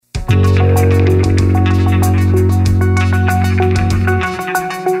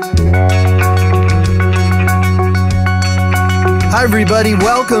Hi, everybody.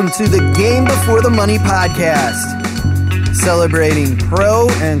 Welcome to the Game Before the Money podcast, celebrating pro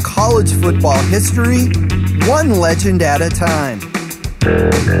and college football history, one legend at a time.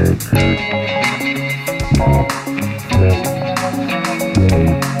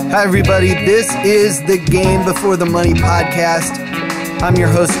 Hi, everybody. This is the Game Before the Money podcast. I'm your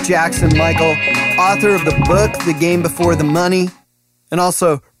host, Jackson Michael, author of the book, The Game Before the Money, and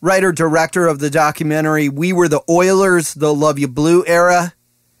also writer-director of the documentary, We Were the Oilers, the Love You Blue Era.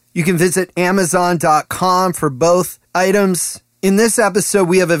 You can visit Amazon.com for both items. In this episode,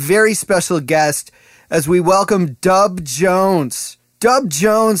 we have a very special guest as we welcome Dub Jones. Dub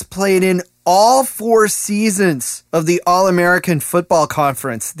Jones played in all 4 seasons of the All-American Football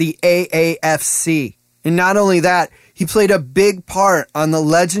Conference, the AAFC. And not only that, he played a big part on the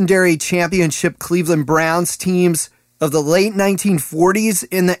legendary championship Cleveland Browns teams of the late 1940s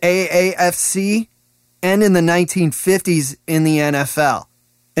in the AAFC and in the 1950s in the NFL.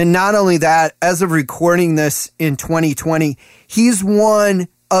 And not only that, as of recording this in 2020, he's one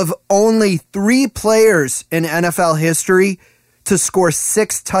of only 3 players in NFL history to score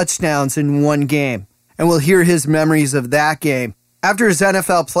 6 touchdowns in one game. And we'll hear his memories of that game. After his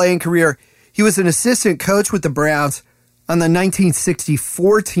NFL playing career, he was an assistant coach with the Browns on the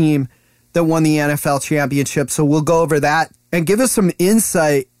 1964 team that won the NFL championship. So we'll go over that and give us some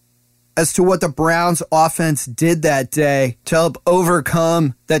insight as to what the Browns offense did that day to help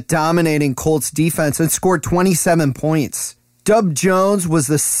overcome that dominating Colts defense and scored 27 points. Dub Jones was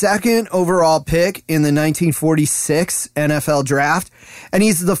the 2nd overall pick in the 1946 NFL draft, and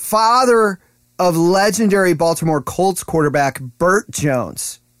he's the father of legendary Baltimore Colts quarterback Burt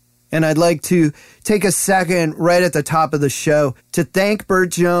Jones. And I'd like to take a second right at the top of the show to thank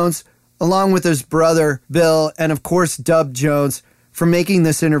Burt Jones, along with his brother, Bill, and of course, Dub Jones, for making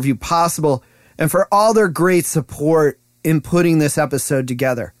this interview possible and for all their great support in putting this episode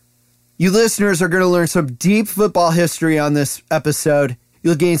together. You listeners are going to learn some deep football history on this episode.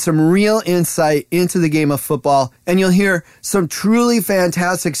 You'll gain some real insight into the game of football, and you'll hear some truly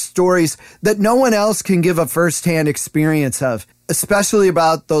fantastic stories that no one else can give a firsthand experience of, especially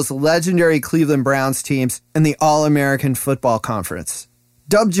about those legendary Cleveland Browns teams and the All-American Football Conference.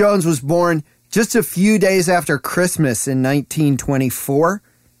 Dub Jones was born just a few days after Christmas in 1924,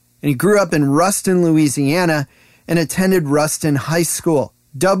 and he grew up in Ruston, Louisiana, and attended Ruston High School.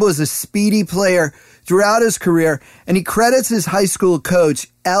 Dub was a speedy player throughout his career, and he credits his high school coach,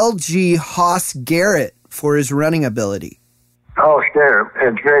 L.G. Hoss Garrett, for his running ability. Hoss Garrett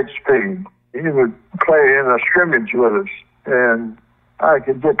had great speed. He would play in a scrimmage with us, and I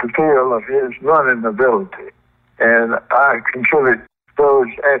could get the feel of his running ability. And I considered those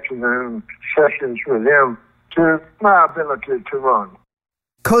afternoon sessions with him to my ability to run.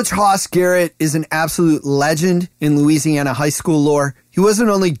 Coach Hoss Garrett is an absolute legend in Louisiana high school lore. He wasn't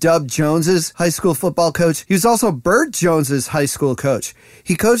only Dub Jones's high school football coach, he was also Burt Jones's high school coach.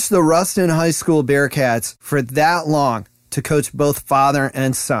 He coached the Ruston High School Bearcats for that long to coach both father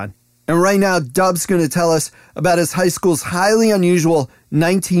and son. And right now, Dub's going to tell us about his high school's highly unusual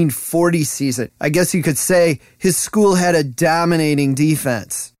 1940 season. I guess you could say his school had a dominating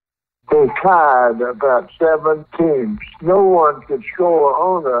defense. They tied about 7 teams. No one could score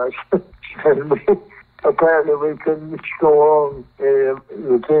on us. And apparently we couldn't score on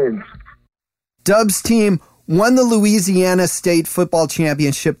the teams. Dub's team won the Louisiana State Football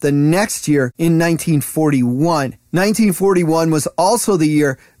Championship the next year in 1941. 1941 was also the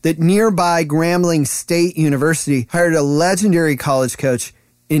year that nearby Grambling State University hired a legendary college coach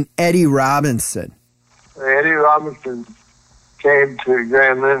in Eddie Robinson. Eddie Robinson came to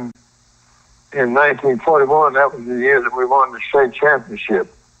Grambling in 1941. That was the year that we won the state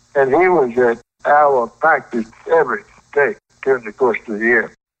championship. And he was at our practice every day during the course of the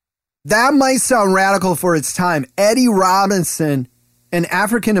year. That might sound radical for its time. Eddie Robinson, an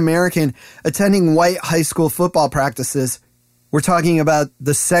African-American attending white high school football practices. We're talking about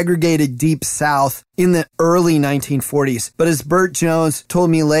the segregated Deep South in the early 1940s. But as Burt Jones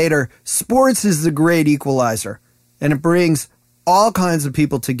told me later, sports is the great equalizer, and it brings all kinds of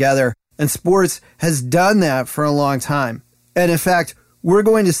people together, and sports has done that for a long time. And in fact, we're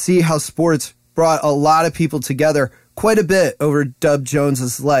going to see how sports brought a lot of people together quite a bit over Dub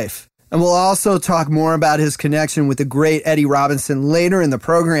Jones's life. And we'll also talk more about his connection with the great Eddie Robinson later in the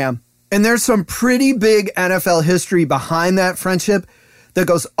program. And there's some pretty big NFL history behind that friendship that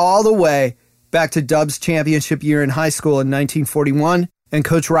goes all the way back to Dub's championship year in high school in 1941 and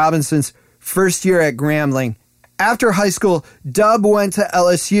Coach Robinson's first year at Grambling. After high school, Dub went to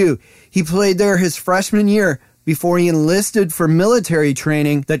LSU. He played there his freshman year before he enlisted for military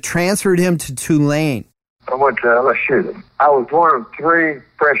training that transferred him to Tulane. I went to LSU. I was one of 3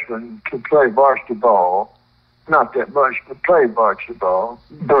 freshmen to play varsity ball. Not that much, but played varsity ball.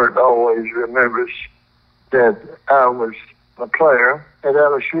 Bert always remembers that I was a player at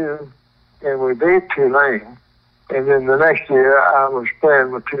LSU, and we beat Tulane. And then the next year, I was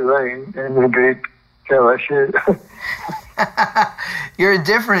playing with Tulane, and we beat LSU. You're a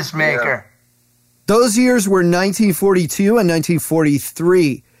difference maker. Yeah. Those years were 1942 and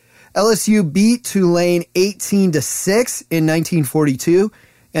 1943. LSU beat Tulane 18-6 in 1942,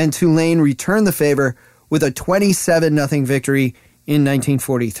 and Tulane returned the favor with a 27-0 victory in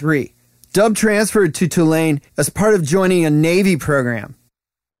 1943. Dub transferred to Tulane as part of joining a Navy program.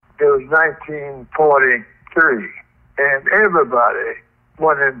 It was 1943, and everybody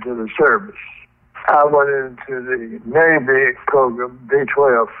went into the service. I went into the Navy program,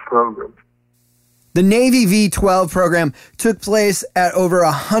 V-12 program. The Navy V-12 program took place at over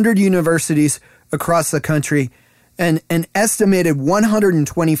 100 universities across the country, and an estimated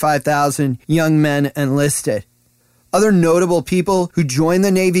 125,000 young men enlisted. Other notable people who joined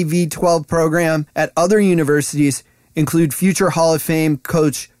the Navy V-12 program at other universities include future Hall of Fame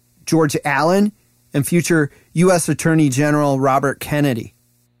coach George Allen and future U.S. Attorney General Robert Kennedy.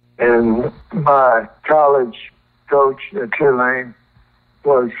 And my college coach at Tulane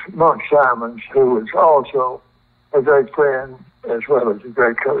was Monk Simons, who was also a great friend as well as a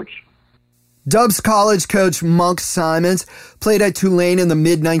great coach. Dub's college coach, Monk Simons, played at Tulane in the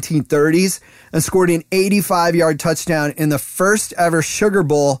mid-1930s and scored an 85-yard touchdown in the first ever Sugar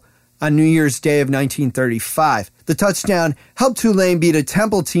Bowl on New Year's Day of 1935. The touchdown helped Tulane beat a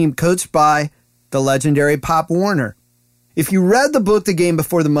Temple team coached by the legendary Pop Warner. If you read the book, The Game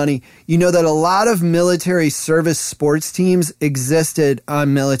Before the Money, you know that a lot of military service sports teams existed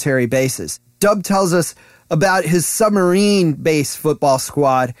on military bases. Dub tells us about his submarine-based football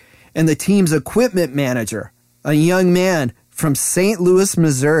squad and the team's equipment manager, a young man from St. Louis,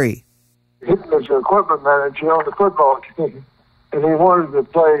 Missouri. He was the equipment manager on the football team, and he wanted to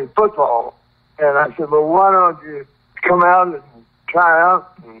play football. And I said, well, why don't you come out and try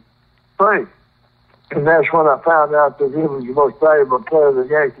out and play? And that's when I found out that he was the most valuable player the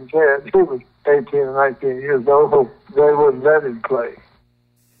Yankees had. He was 18 or 19 years old. They wouldn't let him play.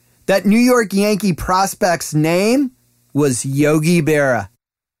 That New York Yankee prospect's name was Yogi Berra.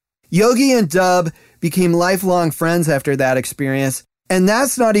 Yogi and Dub became lifelong friends after that experience, and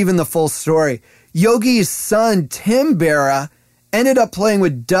that's not even the full story. Yogi's son, Tim Berra, ended up playing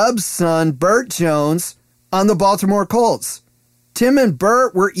with Dub's son, Bert Jones, on the Baltimore Colts. Tim and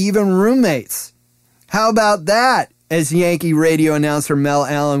Bert were even roommates. How about that, as Yankee radio announcer Mel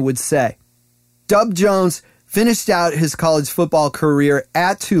Allen would say. Dub Jones finished out his college football career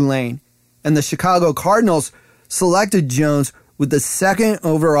at Tulane, and the Chicago Cardinals selected Jones with the 2nd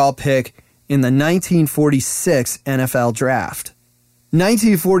overall pick in the 1946 NFL Draft.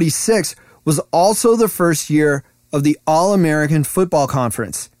 1946 was also the first year of the All-American Football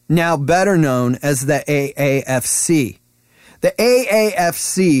Conference, now better known as the AAFC. The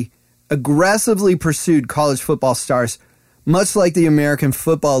AAFC aggressively pursued college football stars, much like the American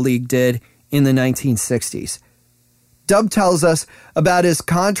Football League did in the 1960s. Dub tells us about his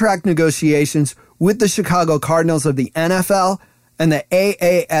contract negotiations with the Chicago Cardinals of the NFL and the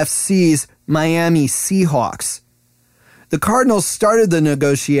AAFC's Miami Seahawks. The Cardinals started the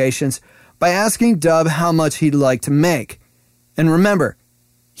negotiations by asking Dub how much he'd like to make. And remember,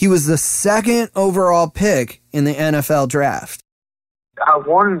 he was the 2nd overall pick in the NFL Draft. I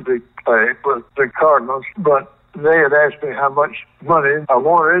wanted to play with the Cardinals, but they had asked me how much money I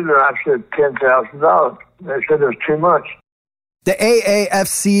wanted, and I said $10,000. They said it was too much. The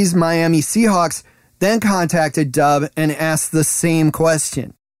AAFC's Miami Seahawks then contacted Dub and asked the same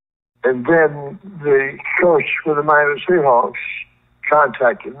question. And then the coach for the Miami Seahawks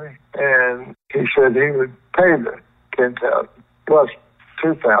contacted me, and he said he would pay the $10,000 plus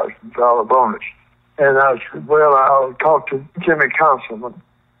 $2,000 bonus. And I said, well, I'll talk to Jimmy Conselman,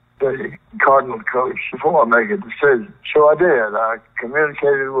 the Cardinal coach, before I make a decision. So I did. I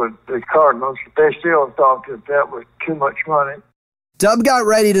communicated with the Cardinals. They still thought that was too much money. Dub got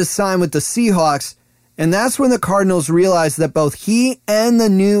ready to sign with the Seahawks, and that's when the Cardinals realized that both he and the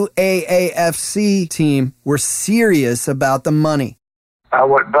new AAFC team were serious about the money. I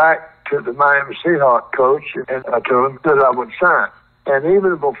went back to the Miami Seahawks coach, and I told him that I would sign. And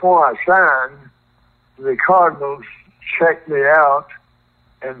even before I signed, the Cardinals checked me out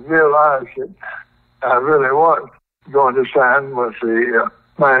and realized that I really was going to sign with the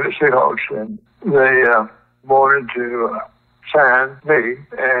Miami Seahawks. And they wanted to sign me.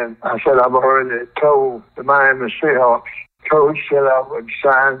 And I said, I've already told the Miami Seahawks coach that I would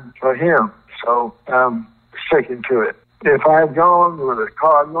sign for him. So I'm sticking to it. If I had gone with the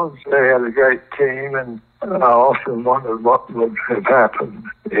Cardinals, they had a great team, and I often wondered what would have happened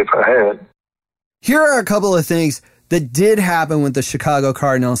if I had. Here are a couple of things that did happen with the Chicago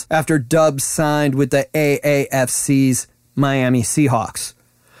Cardinals after Dubs signed with the AAFC's Miami Seahawks.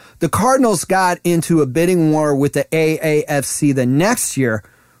 The Cardinals got into a bidding war with the AAFC the next year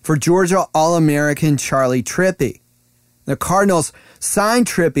for Georgia All-American Charlie Trippi. The Cardinals signed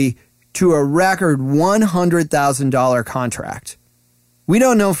Trippi to a record $100,000 contract. We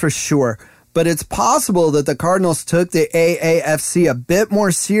don't know for sure, but it's possible that the Cardinals took the AAFC a bit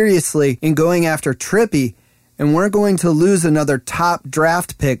more seriously in going after Trippi and weren't going to lose another top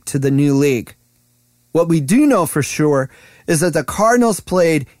draft pick to the new league. What we do know for sure is that the Cardinals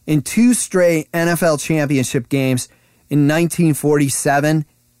played in 2 straight NFL championship games in 1947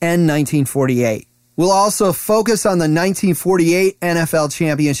 and 1948. We'll also focus on the 1948 NFL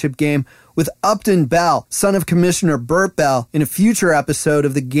championship game with Upton Bell, son of Commissioner Burt Bell, in a future episode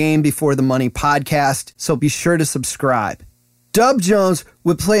of the Game Before the Money podcast, so be sure to subscribe. Dub Jones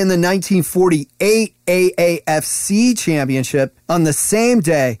would play in the 1948 AAFC championship on the same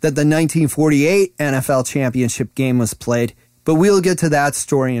day that the 1948 NFL championship game was played, but we'll get to that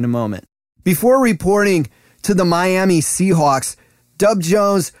story in a moment. Before reporting to the Miami Seahawks, Dub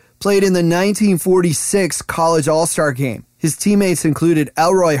Jones played in the 1946 College All-Star Game. His teammates included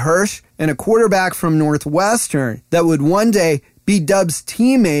Elroy Hirsch and a quarterback from Northwestern that would one day be Dub's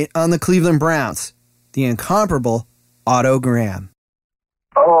teammate on the Cleveland Browns, the incomparable Otto Graham.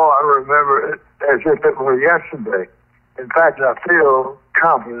 Oh, I remember it as if it were yesterday. In fact, I feel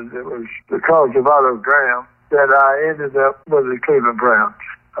confident it was because of Otto Graham that I ended up with the Cleveland Browns.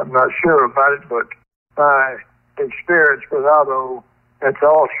 I'm not sure about it, but my experience with Otto at the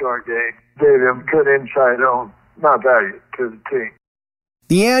All-Star game gave him good insight on my value to the team.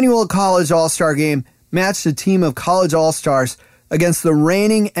 The annual College All-Star Game matched a team of college All-Stars against the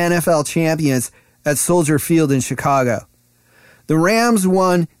reigning NFL champions at Soldier Field in Chicago. The Rams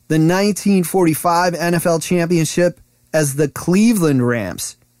won the 1945 NFL championship as the Cleveland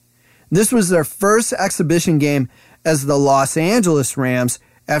Rams. This was their first exhibition game as the Los Angeles Rams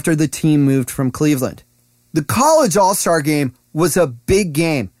after the team moved from Cleveland. The College All-Star Game was a big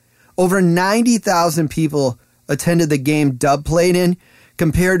game. Over 90,000 people attended the game Dub played in,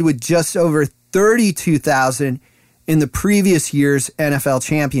 compared with just over 32,000 in the previous year's NFL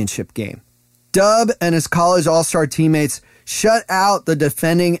championship game. Dub and his college All-Star teammates shut out the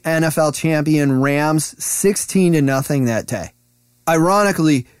defending NFL champion Rams 16-0 that day.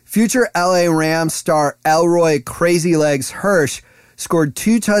 Ironically, future LA Rams star Elroy Crazy Legs Hirsch scored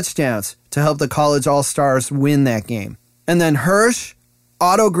 2 touchdowns to help the college All-Stars win that game. And then Hirsch,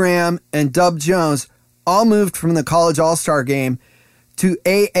 Otto Graham, and Dub Jones all moved from the college All-Star game to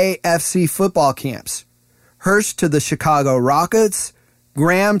AAFC football camps. Hirsch to the Chicago Rockets,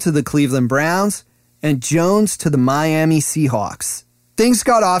 Graham to the Cleveland Browns, and Jones to the Miami Seahawks. Things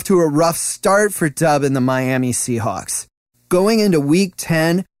got off to a rough start for Dub and the Miami Seahawks. Going into Week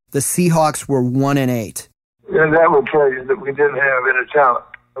 10, the Seahawks were 1-8. And that would tell you that we didn't have any talent.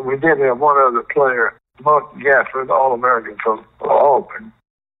 We did have one other player, Monk Gafford, All-American from Auburn.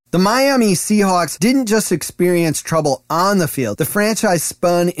 The Miami Seahawks didn't just experience trouble on the field. The franchise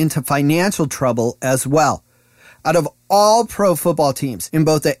spun into financial trouble as well. Out of all pro football teams in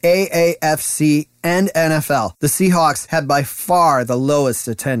both the AAFC and NFL, the Seahawks had by far the lowest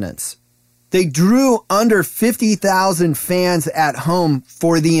attendance. They drew under 50,000 fans at home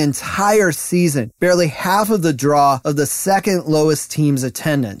for the entire season, barely half of the draw of the second lowest team's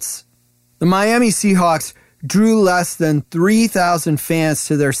attendance. The Miami Seahawks drew less than 3,000 fans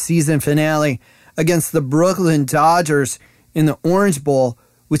to their season finale against the Brooklyn Dodgers in the Orange Bowl,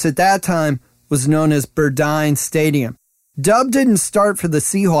 which at that time was known as Burdine Stadium. Dub didn't start for the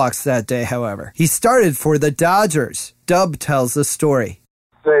Seahawks that day, however. He started for the Dodgers. Dub tells the story.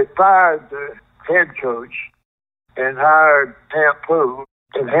 They fired the head coach and hired Hamp Pooh,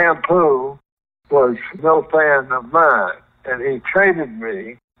 and Hamp Pooh was no fan of mine, and he traded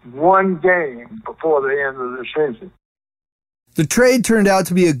me one game before the end of the season. The trade turned out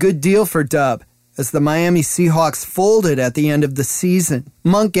to be a good deal for Dub, as the Miami Seahawks folded at the end of the season.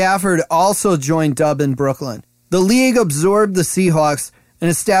 Monk Gafford also joined Dub in Brooklyn. The league absorbed the Seahawks and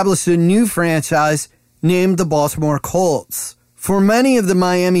established a new franchise named the Baltimore Colts. For many of the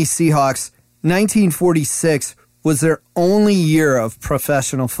Miami Seahawks, 1946 was their only year of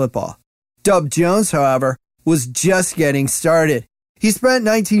professional football. Dub Jones, however, was just getting started. He spent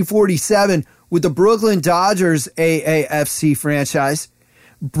 1947 with the Brooklyn Dodgers AAFC franchise.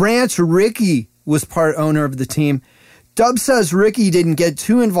 Branch Rickey was part owner of the team. Dub says Rickey didn't get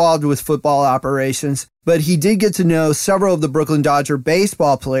too involved with football operations, but he did get to know several of the Brooklyn Dodger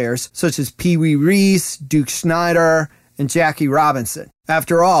baseball players, such as Pee Wee Reese, Duke Snider, and Jackie Robinson.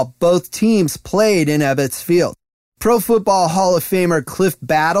 After all, both teams played in Ebbets Field. Pro Football Hall of Famer Cliff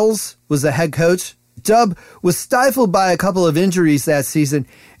Battles was the head coach. Dub was stifled by a couple of injuries that season,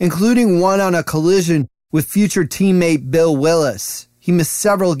 including one on a collision with future teammate Bill Willis. He missed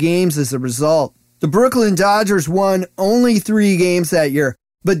several games as a result. The Brooklyn Dodgers won only 3 games that year,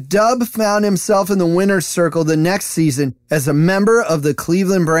 but Dub found himself in the winner's circle the next season as a member of the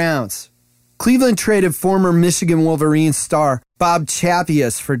Cleveland Browns. Cleveland traded former Michigan Wolverines star Bob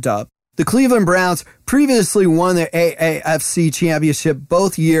Chappius for Dub. The Cleveland Browns previously won the AAFC championship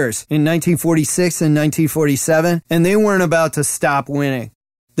both years in 1946 and 1947, and they weren't about to stop winning.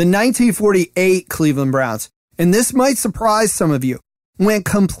 The 1948 Cleveland Browns, and this might surprise some of you, went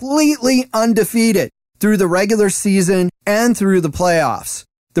completely undefeated through the regular season and through the playoffs.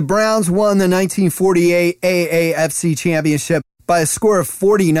 The Browns won the 1948 AAFC championship by a score of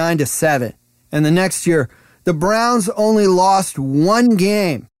 49-7. And the next year, the Browns only lost 1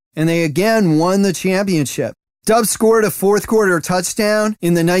 game, and they again won the championship. Dub scored a fourth-quarter touchdown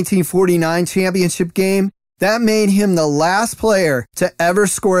in the 1949 championship game. That made him the last player to ever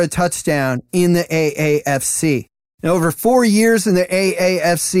score a touchdown in the AAFC. Now, over 4 years in the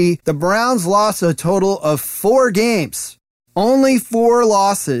AAFC, the Browns lost a total of 4 games. Only 4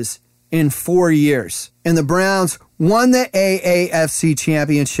 losses in 4 years. And the Browns won the AAFC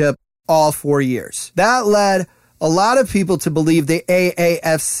championship all 4 years. That led a lot of people to believe the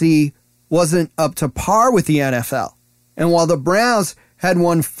AAFC wasn't up to par with the NFL. And while the Browns had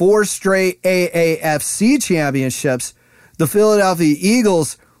won 4 straight AAFC championships, the Philadelphia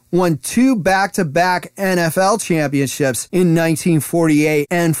Eagles won 2 back-to-back NFL championships in 1948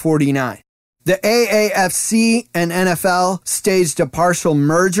 and 49. The AAFC and NFL staged a partial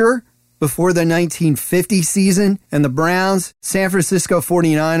merger before the 1950 season, and the Browns, San Francisco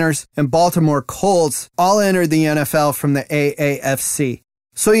 49ers, and Baltimore Colts all entered the NFL from the AAFC.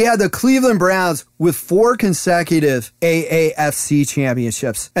 So you had the Cleveland Browns with 4 consecutive AAFC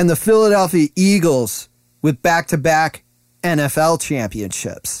championships, and the Philadelphia Eagles with back-to-back NFL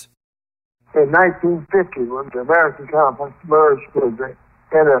championships. In 1950, when the American Conference merged with the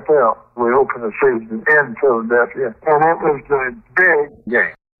NFL, we opened the season in Philadelphia, and it was a big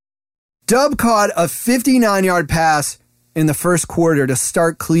game. Dub caught a 59-yard pass in the first quarter to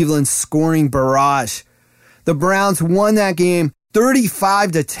start Cleveland's scoring barrage. The Browns won that game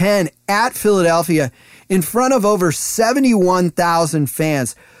 35-10 at Philadelphia in front of over 71,000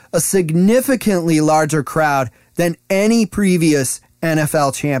 fans, a significantly larger crowd than any previous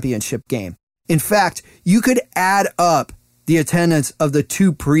NFL championship game. In fact, you could add up the attendance of the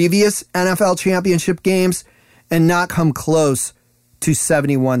 2 previous NFL championship games and not come close to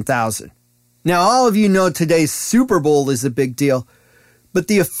 71,000. Now, all of you know today's Super Bowl is a big deal, but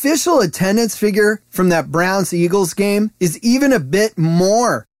the official attendance figure from that Browns-Eagles game is even a bit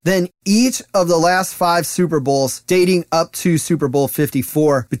more than each of the last 5 Super Bowls dating up to Super Bowl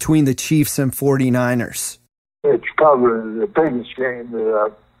 54 between the Chiefs and 49ers. It's probably the biggest game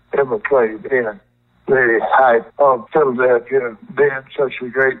that I've ever played in. The hype of Philadelphia being such a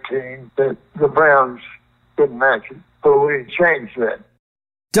great team that the Browns couldn't match it, but we changed that.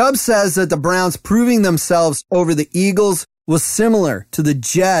 Dub says that the Browns proving themselves over the Eagles was similar to the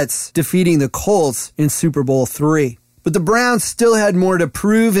Jets defeating the Colts in Super Bowl III. But the Browns still had more to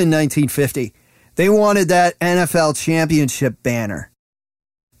prove in 1950. They wanted that NFL championship banner.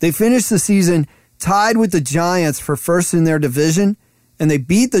 They finished the season tied with the Giants for first in their division, and they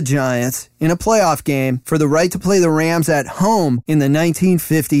beat the Giants in a playoff game for the right to play the Rams at home in the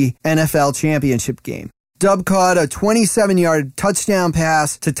 1950 NFL championship game. Dub caught a 27-yard touchdown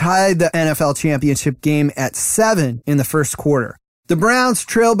pass to tie the NFL championship game at 7 in the first quarter. The Browns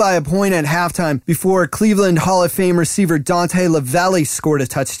trailed by a point at halftime before Cleveland Hall of Fame receiver Dante Lavelli scored a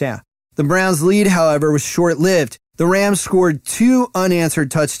touchdown. The Browns' lead, however, was short-lived. The Rams scored 2 unanswered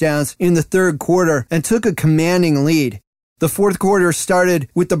touchdowns in the third quarter and took a commanding lead. The fourth quarter started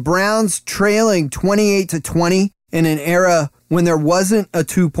with the Browns trailing 28-20 in an era when there wasn't a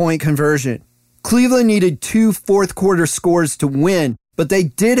 2-point conversion. Cleveland needed 2 fourth-quarter scores to win, but they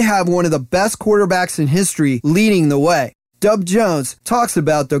did have one of the best quarterbacks in history leading the way. Dub Jones talks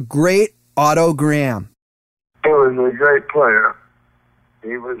about the great Otto Graham. He was a great player.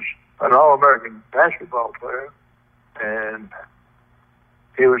 He was an All-American basketball player, and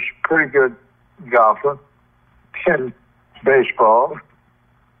he was a pretty good golfer and baseball,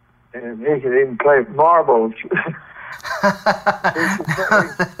 and he could even play marbles.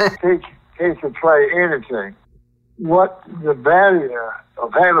 He could play anything. what the value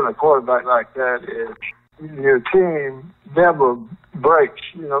of having a quarterback like that is, your team never breaks.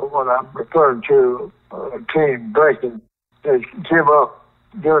 You know, what I'm referring to, a team breaking, is give up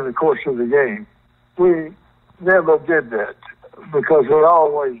during the course of the game. We never did that because we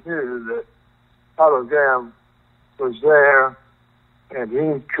always knew that Otto Graham was there and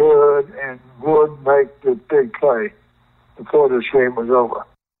he could and would make the big play before this game was over.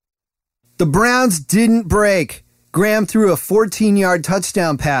 The Browns didn't break. Graham threw a 14-yard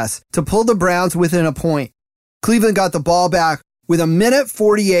touchdown pass to pull the Browns within a point. Cleveland got the ball back with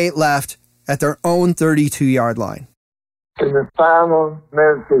 1:48 left at their own 32-yard line. In the final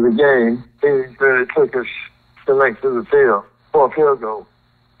minutes of the game, he really took us the length of the field for a field goal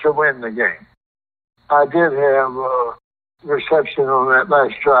to win the game. I did have a reception on that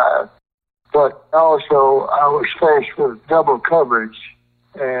last drive, but also I was faced with double coverage,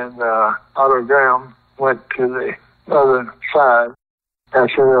 and Otto Graham went to the other side.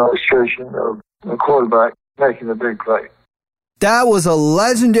 That's an illustration of the quarterback making a big play. That was a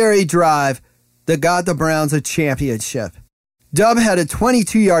legendary drive that got the Browns a championship. Dub had a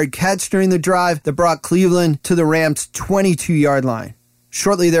 22-yard catch during the drive that brought Cleveland to the Rams' 22-yard line.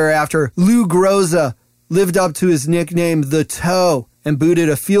 Shortly thereafter, Lou Groza lived up to his nickname, The Toe, and booted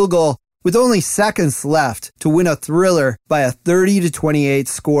a field goal with only seconds left to win a thriller by a 30-28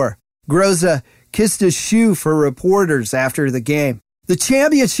 score. Groza kissed his shoe for reporters after the game. The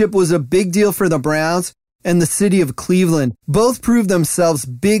championship was a big deal for the Browns and the city of Cleveland. Both proved themselves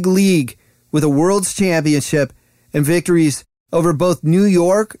big league with a World's Championship and victories over both New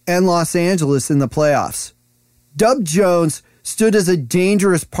York and Los Angeles in the playoffs. Dub Jones stood as a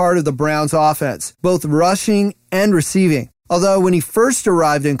dangerous part of the Browns' offense, both rushing and receiving. Although when he first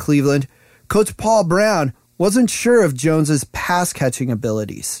arrived in Cleveland, Coach Paul Brown wasn't sure of Jones's pass-catching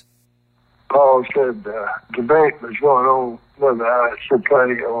abilities. Paul said debate was going on whether I should play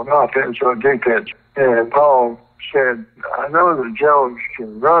on offense or defense. And Paul said, I know that Jones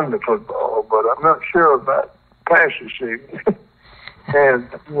can run the football, but I'm not sure about pass receiving. And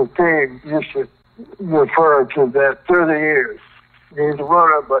the team used to refer to that through the years. He's a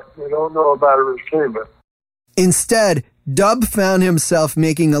runner, but we don't know about a receiver. Instead, Dub found himself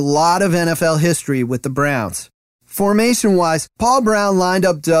making a lot of NFL history with the Browns. Formation-wise, Paul Brown lined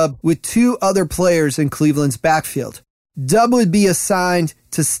up Dub with two other players in Cleveland's backfield. Dub would be assigned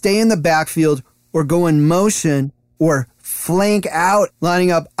to stay in the backfield or go in motion or flank out,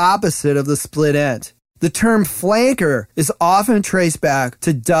 lining up opposite of the split end. The term flanker is often traced back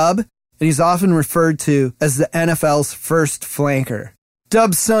to Dub, and he's often referred to as the NFL's first flanker.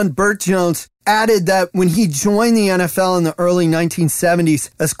 Dub's son, Burt Jones, added that when he joined the NFL in the early 1970s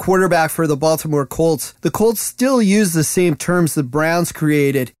as quarterback for the Baltimore Colts, the Colts still used the same terms the Browns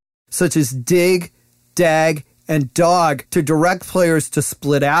created, such as dig, dag, and dog, to direct players to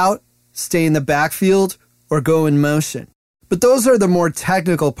split out, stay in the backfield, or go in motion. But those are the more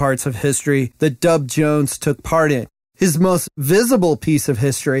technical parts of history that Dub Jones took part in. His most visible piece of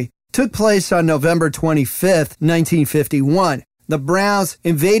history took place on November 25th, 1951. The Browns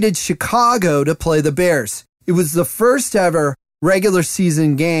invaded Chicago to play the Bears. It was the first ever regular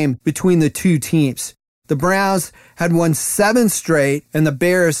season game between the two teams. The Browns had won 7 straight, and the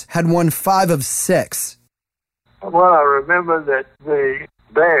Bears had won 5 of 6. Well, I remember that the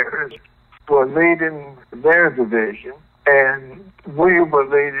Bears were leading their division, and we were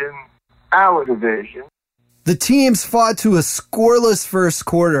leading our division. The teams fought to a scoreless first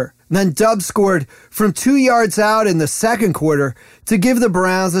quarter. Then Dub scored from 2 yards out in the second quarter to give the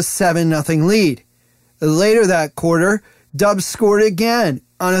Browns a 7-0 lead. Later that quarter, Dub scored again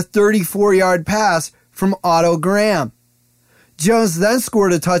on a 34-yard pass from Otto Graham. Jones then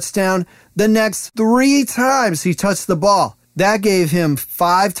scored a touchdown the next 3 times he touched the ball. That gave him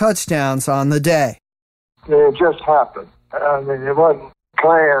 5 touchdowns on the day. It just happened. I mean, it wasn't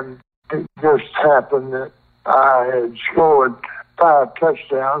planned. It just happened that I had scored 5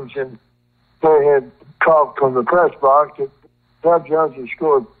 touchdowns, and they had talked from the press box that Dub Jones had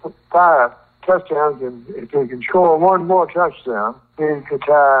scored 5 touchdowns, and if he can score one more touchdown, he could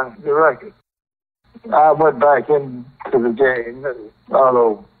tie the record. I went back into the game and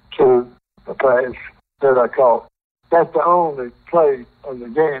Otto to the pass that I caught. That's the only play of the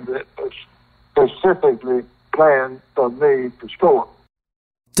game that was specifically planned for me to score.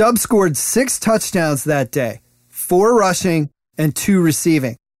 Dub scored 6 touchdowns that day, 4 rushing and 2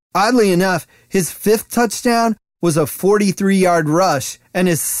 receiving. Oddly enough, his 5th touchdown was a 43-yard rush, and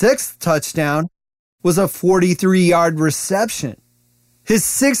his 6th touchdown was a 43-yard reception. His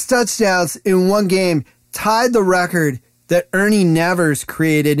 6 touchdowns in one game tied the record that Ernie Nevers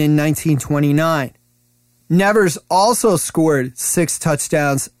created in 1929. Nevers also scored 6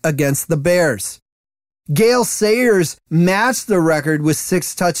 touchdowns against the Bears. Gale Sayers matched the record with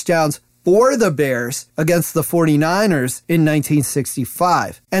 6 touchdowns for the Bears against the 49ers in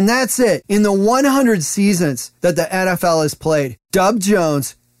 1965. And that's it. In the 100 seasons that the NFL has played, Dub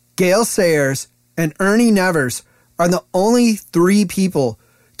Jones, Gale Sayers, and Ernie Nevers are the only 3 people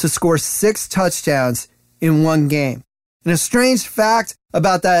to score 6 touchdowns in one game. And a strange fact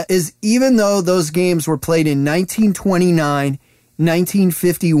about that is even though those games were played in 1929,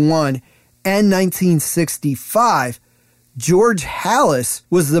 1951, and 1965, George Halas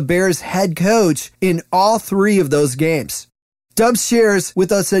was the Bears' head coach in all 3 of those games. Dub shares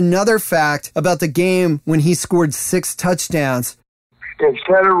with us another fact about the game when he scored 6 touchdowns. It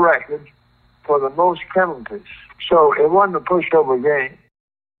set a record for the most penalties, so it wasn't a pushover game.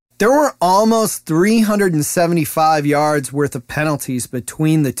 There were almost 375 yards worth of penalties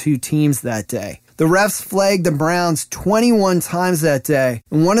between the 2 teams that day. The refs flagged the Browns 21 times that day,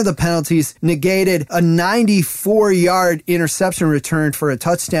 and one of the penalties negated a 94-yard interception return for a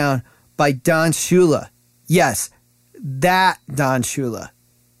touchdown by Don Shula. Yes, that Don Shula.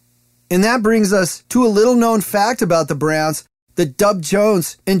 And that brings us to a little-known fact about the Browns that Dub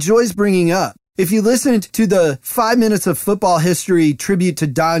Jones enjoys bringing up. If you listened to the 5 Minutes of Football History tribute to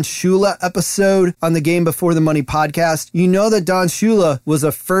Don Shula episode on the Game Before the Money podcast, you know that Don Shula was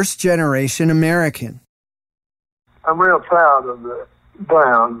a first-generation American. I'm real proud of the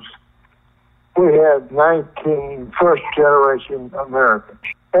Browns. We had 19 first-generation Americans,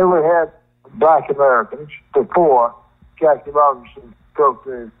 and we had black Americans before Jackie Robinson broke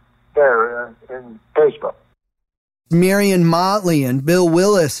the barrier in baseball. Marion Motley and Bill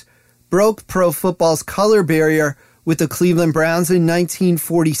Willis broke pro football's color barrier with the Cleveland Browns in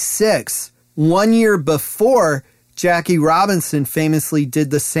 1946, 1 year before Jackie Robinson famously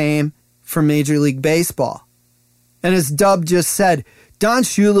did the same for Major League Baseball. And as Dub just said, Don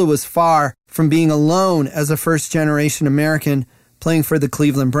Shula was far from being alone as a first-generation American playing for the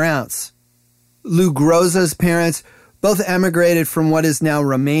Cleveland Browns. Lou Groza's parents both emigrated from what is now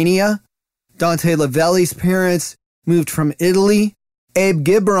Romania. Dante Lavelli's parents moved from Italy. Abe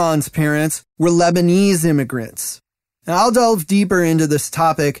Gibron's parents were Lebanese immigrants. And I'll delve deeper into this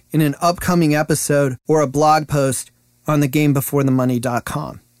topic in an upcoming episode or a blog post on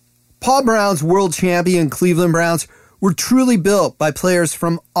thegamebeforethemoney.com. Paul Brown's world champion Cleveland Browns were truly built by players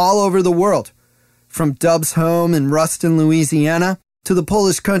from all over the world, from Dub's home in Ruston, Louisiana, to the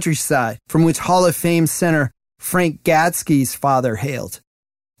Polish countryside, from which Hall of Fame center Frank Gatsky's father hailed.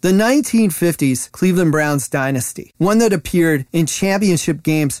 The 1950s Cleveland Browns dynasty, one that appeared in championship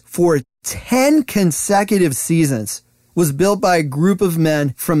games for 10 consecutive seasons, was built by a group of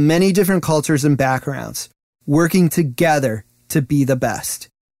men from many different cultures and backgrounds, working together to be the best.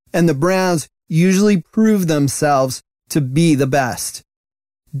 And the Browns usually proved themselves to be the best.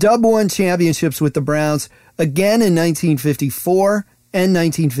 Dub won championships with the Browns again in 1954 and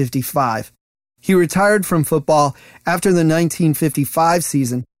 1955. He retired from football after the 1955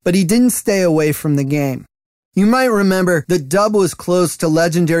 season, but he didn't stay away from the game. You might remember that Dub was close to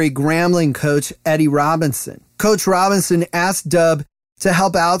legendary Grambling coach Eddie Robinson. Coach Robinson asked Dub to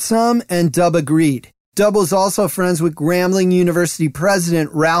help out some, and Dub agreed. Dub was also friends with Grambling University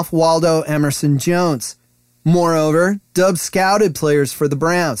president Ralph Waldo Emerson Jones. Moreover, Dub scouted players for the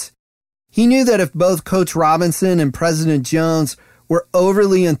Browns. He knew that if both Coach Robinson and President Jones were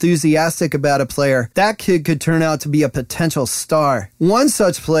overly enthusiastic about a player, that kid could turn out to be a potential star. One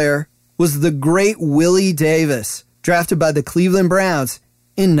such player was the great Willie Davis, drafted by the Cleveland Browns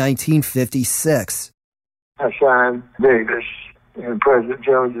in 1956. I signed Davis in President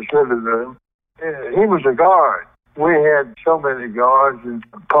Jones' living room. He was a guard. We had so many guards, and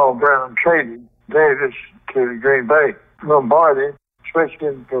Paul Brown traded Davis to Green Bay. Lombardi switched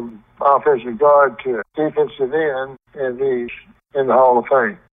him from offensive guard to defensive end, and he's in the Hall of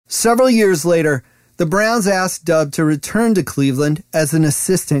Fame. Several years later, the Browns asked Dub to return to Cleveland as an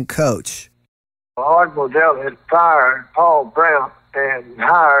assistant coach. Art Modell had fired Paul Brown and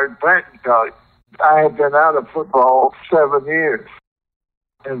hired Blanton Collier. I had been out of football 7 years,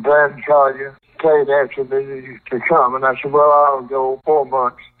 and Blanton Collier stayed after me to come, and I said, well, I'll go 4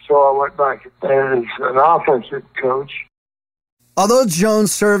 months. So I went back as an offensive coach. Although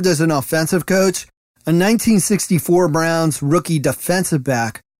Jones served as an offensive coach, a 1964 Browns rookie defensive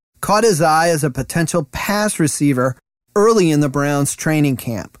back caught his eye as a potential pass receiver early in the Browns training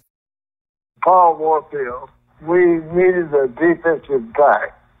camp. Paul Warfield, we needed a defensive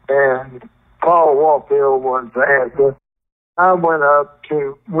back, and Paul Warfield was the answer. I went up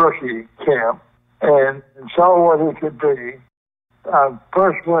to rookie camp and saw what he could be, I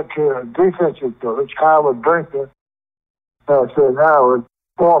first went to a defensive coach, Howard Brinker. I said, Howard,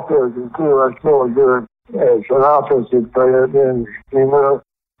 Warfield can do us more good as an offensive player than he will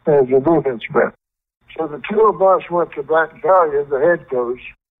as a defensive player. So the two of us went to Brent Collier, the head coach.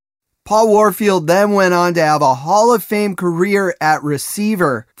 Paul Warfield then went on to have a Hall of Fame career at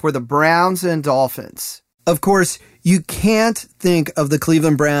receiver for the Browns and Dolphins. Of course, you can't think of the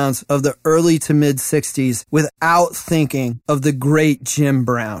Cleveland Browns of the early to mid-'60s without thinking of the great Jim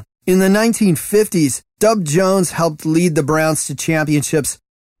Brown. In the 1950s, Dub Jones helped lead the Browns to championships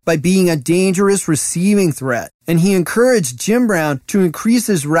by being a dangerous receiving threat, and he encouraged Jim Brown to increase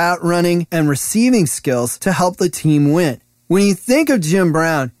his route running and receiving skills to help the team win. When you think of Jim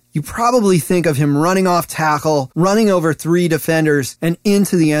Brown, you probably think of him running off tackle, running over 3 defenders, and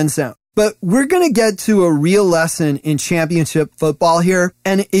into the end zone. But we're going to get to a real lesson in championship football here,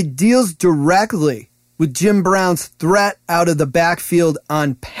 and it deals directly with Jim Brown's threat out of the backfield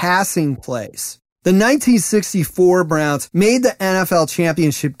on passing plays. The 1964 Browns made the NFL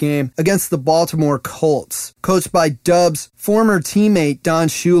championship game against the Baltimore Colts, coached by Dub's former teammate Don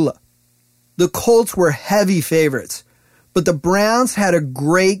Shula. The Colts were heavy favorites, but the Browns had a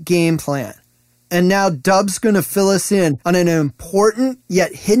great game plan. And now Dub's going to fill us in on an important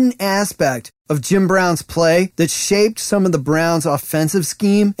yet hidden aspect of Jim Brown's play that shaped some of the Browns' offensive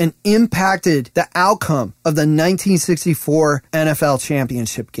scheme and impacted the outcome of the 1964 NFL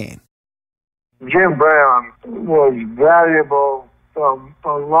championship game. Jim Brown was valuable from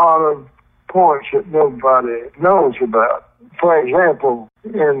a lot of points that nobody knows about. For example,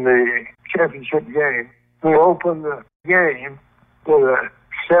 in the championship game, we opened the game with a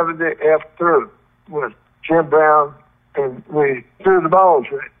 70 F-through with Jim Brown, and we threw the ball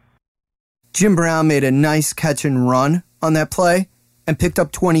to him. Jim Brown made a nice catch and run on that play and picked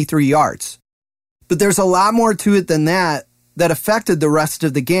up 23 yards. But there's a lot more to it than that affected the rest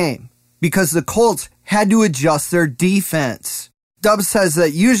of the game, because the Colts had to adjust their defense. Dub says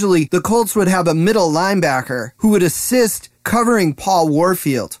that usually the Colts would have a middle linebacker who would assist covering Paul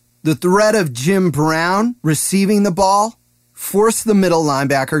Warfield. The threat of Jim Brown receiving the ball forced the middle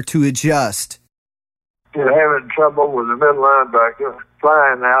linebacker to adjust. You're having trouble with the middle linebacker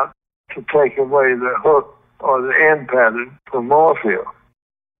flying out to take away the hook or the end pattern from Warfield.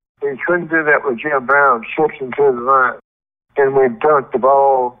 He couldn't do that with Jim Brown shifting to the line. And we dunked the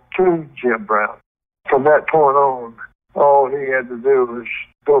ball to Jim Brown. From that point on, all he had to do was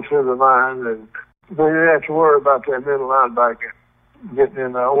go through the line, and we didn't have to worry about that middle linebacker getting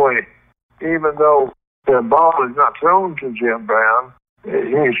in our way. Even though the ball is not thrown to Jim Brown,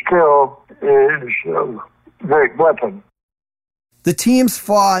 he still is a great weapon. The teams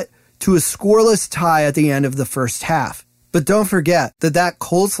fought to a scoreless tie at the end of the first half. But don't forget that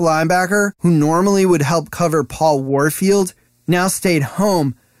Colts linebacker, who normally would help cover Paul Warfield, now stayed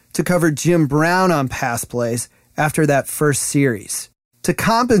home to cover Jim Brown on pass plays after that first series. To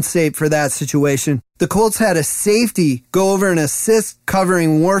compensate for that situation, the Colts had a safety go over and assist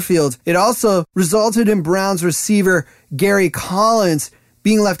covering Warfield. It also resulted in Browns receiver Gary Collins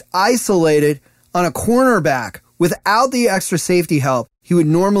being left isolated on a cornerback without the extra safety help he would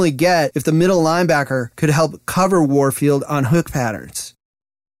normally get if the middle linebacker could help cover Warfield on hook patterns.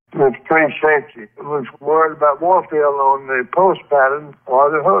 It was free safety. It was worried about Warfield on the post pattern or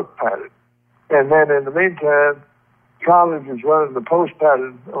the hook pattern. And then in the meantime, Collins is running the post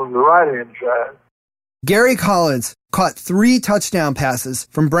pattern on the right-hand side. Gary Collins caught 3 touchdown passes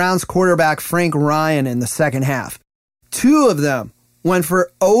from Browns quarterback Frank Ryan in the second half. 2 of them went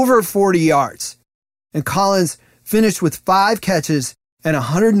for over 40 yards. And Collins finished with 5 catches and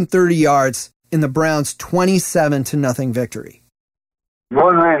 130 yards in the Browns' 27-0 victory.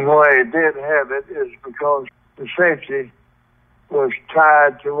 One reason why he did have it is because the safety was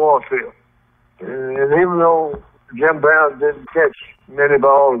tied to Warfield. And even though Jim Brown didn't catch many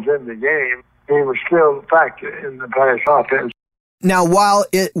balls in the game, he was still a factor in the pass offense. Now, while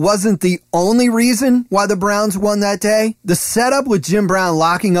it wasn't the only reason why the Browns won that day, the setup with Jim Brown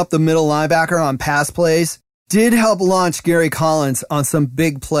locking up the middle linebacker on pass plays did help launch Gary Collins on some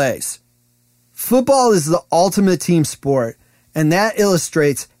big plays. Football is the ultimate team sport, and that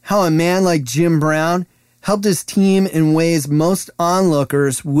illustrates how a man like Jim Brown helped his team in ways most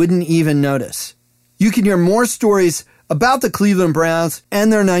onlookers wouldn't even notice. You can hear more stories about the Cleveland Browns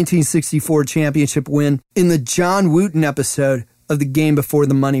and their 1964 championship win in the John Wooten episode of the Game Before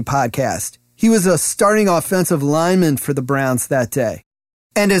the Money podcast. He was a starting offensive lineman for the Browns that day.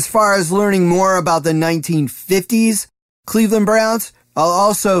 And as far as learning more about the 1950s Cleveland Browns, I'll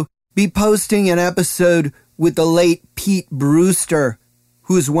also be posting an episode with the late Pete Brewster,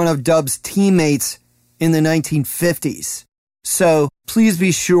 who was one of Dub's teammates in the 1950s. So please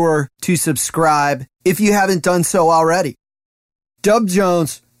be sure to subscribe if you haven't done so already. Dub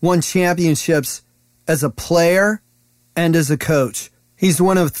Jones won championships as a player and as a coach. He's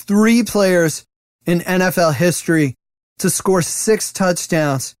one of 3 players in NFL history to score 6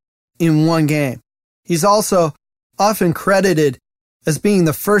 touchdowns in one game. He's also often credited as being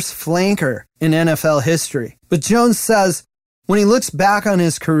the first flanker in NFL history. But Jones says when he looks back on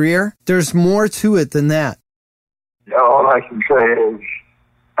his career, there's more to it than that. All I can say is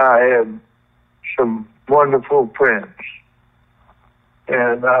I had some wonderful friends,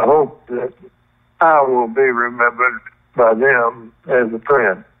 and I hope that I will be remembered by them as a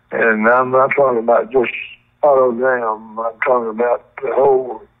friend. And I'm not talking about just Otto Graham. I'm talking about the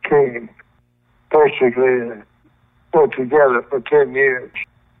whole team. Basically, put together for 10 years,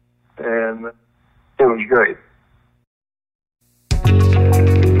 and it was great.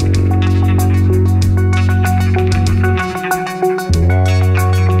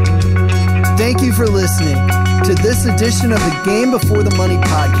 Thank you for listening to this edition of the Game Before the Money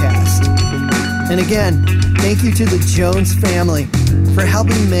podcast. And again, thank you to the Jones family for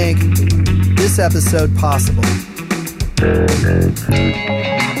helping make this episode possible.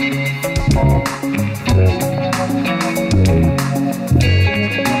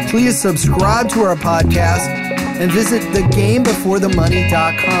 Please subscribe to our podcast and visit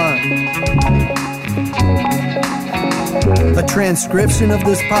thegamebeforethemoney.com. A transcription of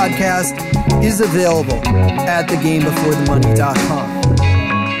this podcast is available at thegamebeforethemoney.com.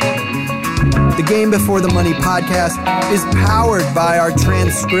 The Game Before the Money podcast is powered by our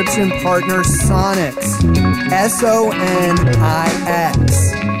transcription partner, Sonix. Sonix.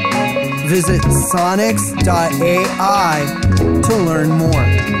 Visit sonix.ai to learn more.